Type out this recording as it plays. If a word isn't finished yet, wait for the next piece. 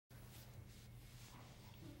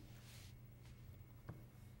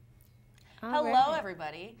Hello,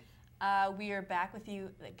 everybody. We are back with you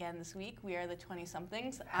again this week. We are the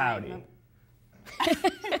 20-somethings. Howdy.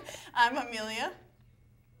 I'm Amelia.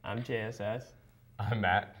 I'm JSS. I'm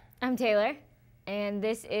Matt. I'm Taylor. And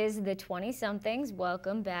this is the 20-somethings.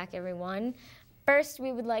 Welcome back, everyone. First,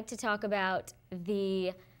 we would like to talk about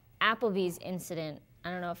the Applebees incident. I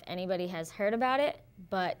don't know if anybody has heard about it,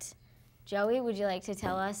 but Joey, would you like to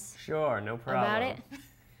tell us Sure, no problem. about it?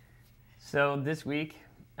 So this week,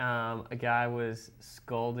 a guy was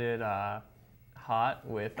scalded hot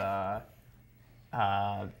with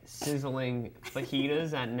sizzling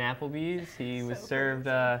fajitas at an Applebees. He was served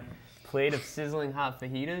a plate of sizzling hot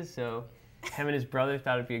fajitas, so him and his brother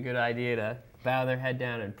thought it'd be a good idea to bow their head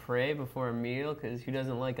down and pray before a meal, because who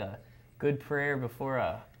doesn't like a good prayer before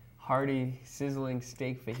a hearty, sizzling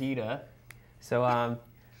steak fajita? So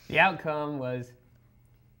the outcome was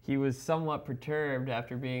he was somewhat perturbed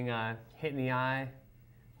after being hit in the eye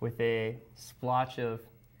with a splotch of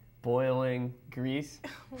boiling grease.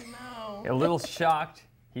 Oh, no. A little shocked,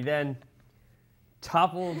 he then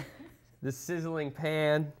toppled the sizzling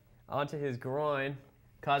pan onto his groin,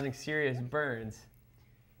 causing serious burns.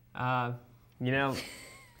 You know,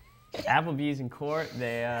 Applebees in court,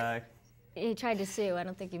 they... He tried to sue. I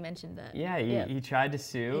don't think you mentioned that. Yeah, he tried to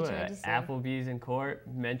sue. He tried to sue. Applebees in court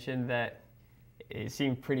mentioned that it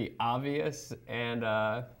seemed pretty obvious, and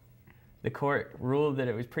the court ruled that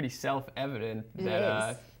it was pretty self-evident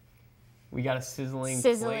that we got a sizzling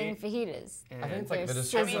plate. Fajitas. I think it's like the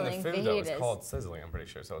description of the food, though, is called sizzling, I'm pretty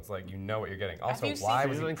sure. So it's like you know what you're getting. Also, why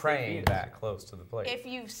was he praying that close to the plate? If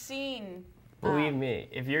you've seen... Believe me,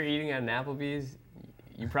 if you're eating at an Applebee's,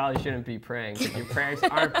 you probably shouldn't be praying, because your prayers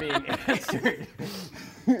aren't being answered.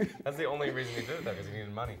 That's the only reason he did it, though, because he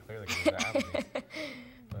needed money, clearly, because he was at Applebee's.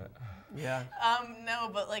 But, yeah.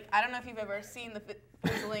 No, but like, I don't know if you've ever seen the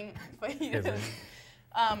sizzling fajitas.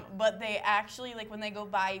 But they actually, like, when they go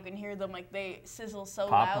by, you can hear them, like, they sizzle so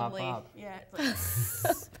loudly. Pop, pop. Yeah, it's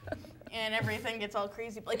like, and everything gets all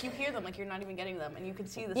crazy. But, like, you hear them, like, you're not even getting them, and you can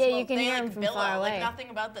see the smoke. You can they, hear like, them from billow. far away. Like, nothing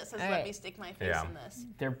about this says, let me stick my face in this.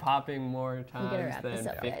 They're popping more times wrap than this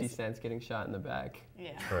up, 50 guys. cents getting shot in the back.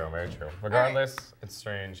 Yeah. true, very true. Regardless, it's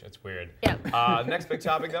strange, it's weird. Yep. Next big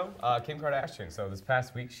topic, though, Kim Kardashian. So this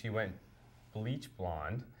past week, she went bleach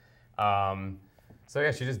blonde. So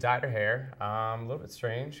yeah, she just dyed her hair. A little bit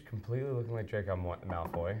strange, completely looking like Draco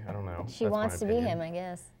Malfoy. I don't know. She wants to be him, I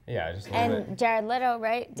guess. Yeah, just a little bit. And Jared Leto,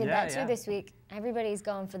 right, did that too yeah. this week. Everybody's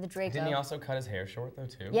going for the Draco. Didn't he also cut his hair short, though,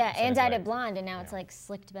 too? Yeah, So and he's dyed like, it blonde, and now it's like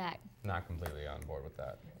slicked back. Not completely on board with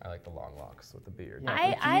that. I like the long locks with the beard.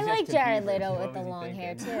 Yeah. I like to Jared Bieber, Leto what with the was he long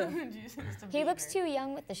hair thinking? too. He looks too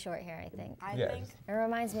young with the short hair, I think. I Yes. think It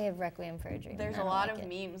reminds me of Requiem for a Dream. there's I a don't lot like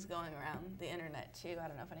of it. memes going around the internet, too. I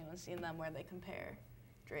don't know if anyone's seen them, where they compare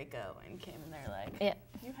Draco and Kim, and they're like, Yeah.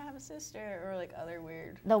 you have a sister, or like other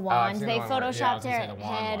weird, The wand. seen They the one where- yeah, I was photoshopped gonna her say the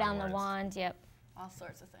wand head one on the where it's- wand. Yep. all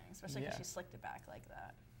sorts of things, especially because Yeah. she slicked it back like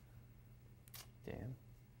that. Damn.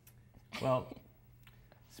 Well,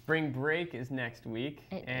 spring break is next week,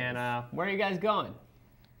 It and where are you guys going?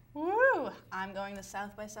 Woo! I'm going to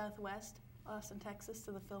South by Southwest, Austin, Texas,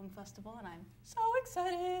 to the film festival, and I'm so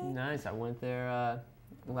excited. Nice. I went there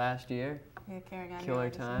last year. You're carrying on. Killer your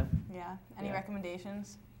legacy. time. Yeah. Any Yeah.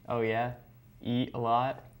 recommendations? Oh yeah, eat a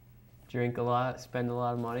lot, drink a lot, spend a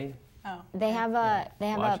lot of money, Oh. They have a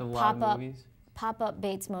watch a lot of pop-up movies.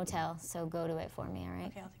 Bates Motel. So go to it for me, all right?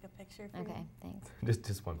 Okay, I'll take a picture for Okay, you. thanks.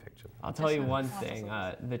 Just one picture. I'll tell you Just one one. thing.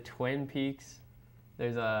 The Twin Peaks.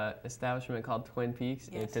 There's a establishment called Twin Peaks.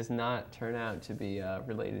 Yes. It does not turn out to be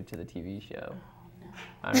related to the TV show. Oh, no.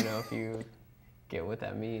 I don't know if you get what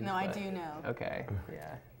that means. No, I but- do know. Okay.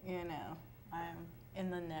 Yeah. You know, I'm in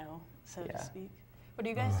the know, so Yeah. to speak. What are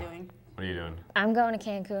you guys doing? What are you doing? I'm going to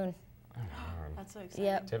Cancun. That's so exciting.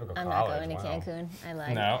 Yep. Typical I'm not college, going to wow. Cancun. I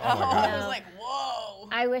lied. No? Oh, Oh my I god. was like, whoa.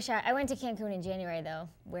 I wish I went to Cancun in January though,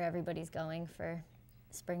 where everybody's going for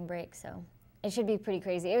spring break. So it should be pretty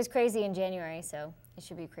crazy. It was crazy in January, so it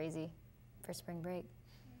should be crazy for spring break.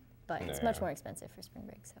 But it's much Yeah. more expensive for spring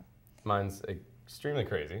break. So Mine's extremely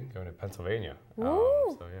crazy, going to Pennsylvania.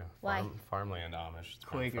 Ooh. So yeah, Why? farmland Amish.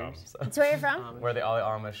 It's where I'm from, Quakers. so. that's where you're from. Where all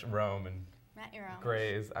the Amish roam and Matt, you're on.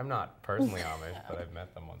 graze. I'm not personally Amish, but I've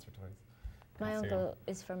met them once or twice. My Can see 'em. uncle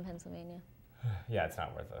is from Pennsylvania. Yeah, it's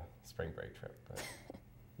not worth a spring break trip, but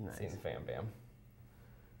Nice. seeing Fam Bam.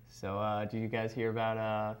 So, did you guys hear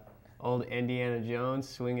about old Indiana Jones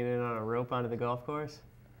swinging in on a rope onto the golf course?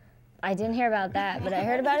 I didn't hear about that, but I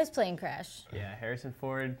heard about his plane crash. Yeah, Harrison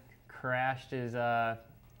Ford crashed his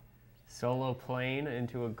solo plane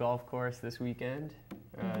into a golf course this weekend,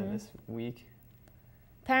 this week.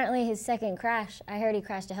 Apparently his second crash, I heard he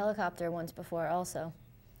crashed a helicopter once before also.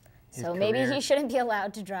 So maybe he shouldn't be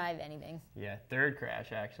allowed to drive anything. Yeah, third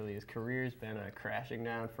crash actually. His career's been crashing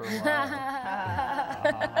down for a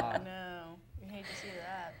while. No, we hate to see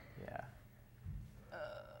that. Yeah.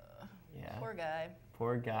 Yeah. Poor guy.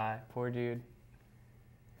 Poor guy. Poor dude.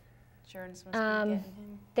 Insurance must be getting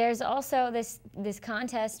him. There's also this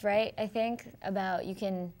contest, right? I think about you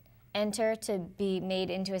can enter to be made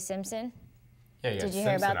into a Simpson. Yeah, Did you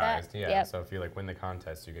hear about that? Yeah, Yep. so if you win the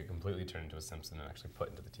contest, you get completely turned into a Simpson and actually put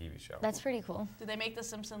into the TV show. That's pretty cool. Do they make the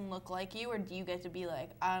Simpson look like you, or do you get to be like,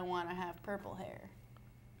 I want to have purple hair?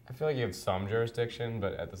 I feel like you have some jurisdiction,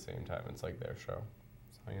 but at the same time, it's like their show.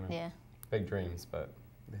 So, Yeah. big dreams, but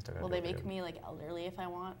they still gotta Will do they it make good. me like elderly if I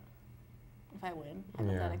want? If I win,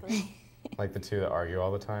 Yeah. hypothetically. Like the two that argue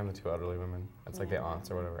all the time, the two elderly women. That's like the aunts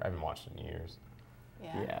or whatever. I haven't watched it in years.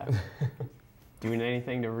 Yeah. Doing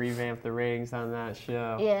anything to revamp the ratings on that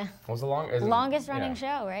show. Yeah. What's the Longest running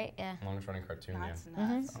show, right? Yeah. Longest running cartoon, That's yeah.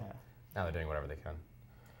 nuts. Now they're doing whatever they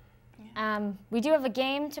can. We do have a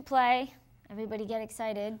game to play. Everybody get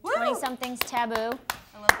excited. Woo! 20-somethings taboo.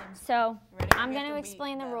 I love them. So Ready? I'm We have going to to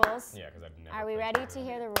explain the beat rules. Yeah, because I've never. Are we played ready it. to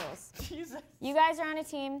hear the rules? Jesus. You guys are on a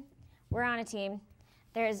team. We're on a team.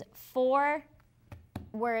 There's 4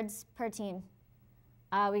 words per team.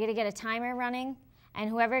 We got to get a timer running, and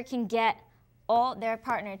whoever can get their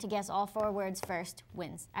partner to guess all 4 words first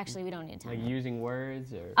wins. Actually, we don't need a timer. Like using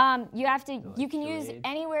words or. You have to. You can use charades?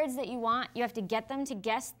 any words that you want. You have to get them to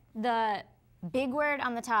guess the big word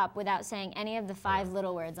on the top without saying any of the 5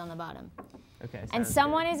 little words on the bottom. Okay. And sounds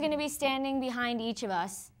someone good. is going to be standing behind each of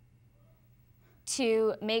us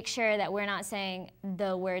to make sure that we're not saying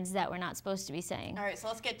the words that we're not supposed to be saying. All right, so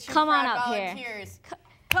let's get 2 Come on proud up here. volunteers.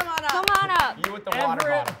 Come on up. Come on up. You with the water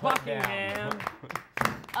Everett bottle put Buckingham. down.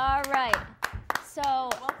 All right. So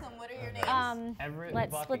Welcome. What are your names? Everett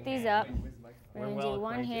let's split these up. Buckingham. We're We're going to well do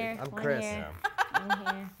one acquainted. here, I'm one Chris. here,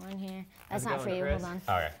 one here, one here. That's How's it not for going, you. Chris? Hold on.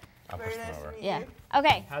 Okay, I'll Very push them nice to over. meet Yeah. you.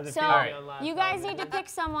 Okay. How's it So feel being on last you guys time? need to pick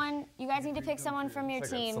someone. You guys need to pick someone from your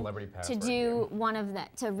It's like a team celebrity to password do one of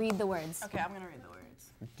that to read the words. Okay, I'm gonna read the words.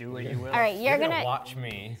 Do what you will. All right, you're gonna. watch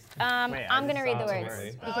me. Wait, I I'm just gonna read the saw words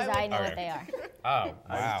words. because I know Okay. what they are. Oh,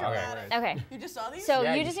 wow. Okay. Okay. You just saw these? So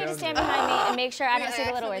Yeah, you you just need to showed stand me. behind me and make sure I Wait, don't see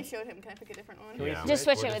the little accidentally words. showed him. Can I pick a different one? Can we Yeah. Just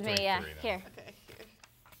switch We're it with me. doing Yeah. 3 now. Here. Okay, here.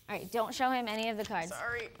 All right. Don't show him any of the cards.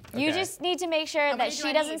 Sorry. You Okay. just need to make sure How many that do she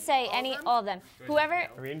I doesn't need? say All of any them? all of them. Whoever. Are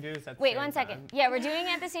we gonna do this at the Wait same 1 second. time? Yeah, we're doing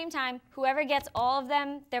it at the same time. Whoever gets all of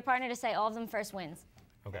them, their partner to say all of them first wins.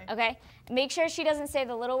 Okay. Okay? Make sure she doesn't say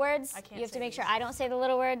the little words. I can't You have to say make sure these. I don't say the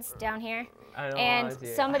little words down here. I don't And wanna see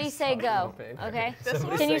it. somebody I say saw go. something. Okay? This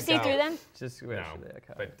one? Can you Say see go. through them? Just switch No, to that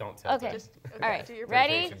card. but don't tell Okay. them. All right. do your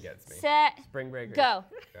Ready? Presentation gets me. Set. Spring breakers. Go.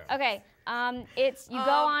 Yeah. Okay. It's you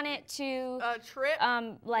go on it to Trip.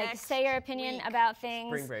 like next say your opinion week. about things.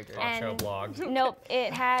 Spring breakers. Talk show And blog. nope,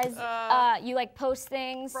 it has you like post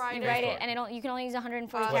things. Friday. You write it, Facebook. and you can only use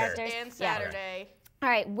 140 Twitter. characters. And Yeah. Saturday. All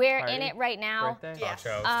right, we're Party? in it right now. Birthday? Yeah. Talk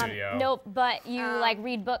show, Yes. studio, Nope, but you like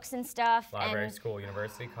read books and stuff. library, and school,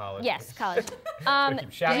 university, college. Yes, college.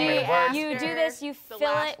 Keep shouting my words. You do this, you The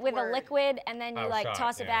fill last it with word. a liquid, and then you Oh, like shot,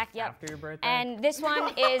 toss it yeah. back. Yep. After your birthday. And this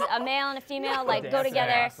one is a male and a female, like Okay, go after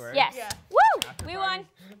together. that last word. Yes. Yeah. Woo! We won.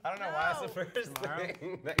 I don't know why that's the first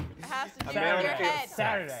thing. It has to do with Saturday. your head.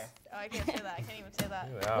 Saturday. Oh, I can't say that. I can't even say that.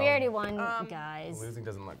 We already won, guys. Losing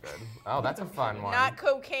doesn't look good. Oh, that's a fun one. Not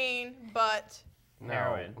cocaine, but no.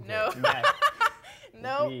 Heroin. no. Meth.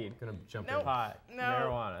 Nope. Weed. Gonna jump Nope. in. Pot. No.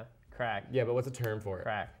 Marijuana. Crack. Yeah, but what's a term for it?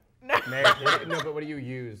 Crack. No. Marijuana. No, but what do you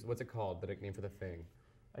use? What's it called? The nickname for the thing?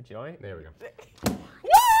 A joint. There we go.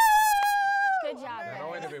 Good job, Not guys.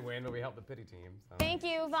 only did we win, but we helped the pity team. So. Thank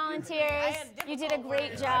you, volunteers. had You did a difficult great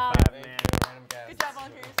words. job. Thank man. you, random guests. Good job,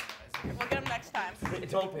 volunteers. We'll get them next time.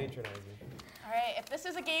 Don't patronize me. All right. If this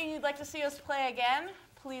is a game you'd like to see us play again,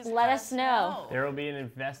 please Let us know. There will be an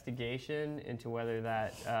investigation into whether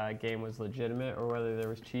that game was legitimate or whether there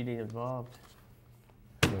was cheating involved.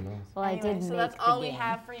 Well, I Anyway, did so make that's the all we game.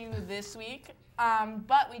 have for you this week.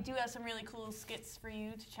 But we do have some really cool skits for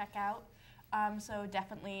you to check out. So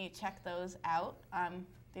definitely check those out.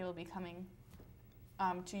 They will be coming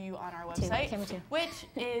to you on our website, Camera two. which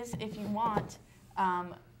is, if you want,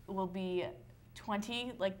 will be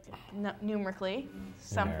 20, like numerically,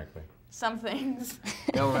 Numerically. some things.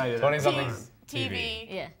 Don't write it. 20 somethings TV.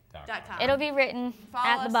 Yeah. .com. It'll be written Follow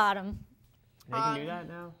at the us. bottom. They can do that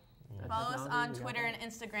now. Follow us on Technology, we got Twitter that.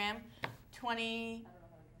 and Instagram, 20somethings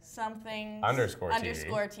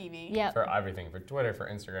 _TV. TV. Yep. For everything, for Twitter, for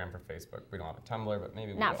Instagram, for Facebook. We don't have a Tumblr, but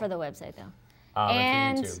maybe we Not will. for the website, though.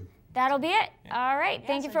 And And for YouTube. that'll be it. All right. Yeah,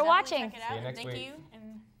 Thank so you for definitely watching. Check it out. See you and next thank week. you.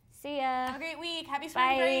 And See ya. have a great week. Happy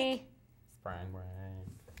spring break. Bye. Spring break.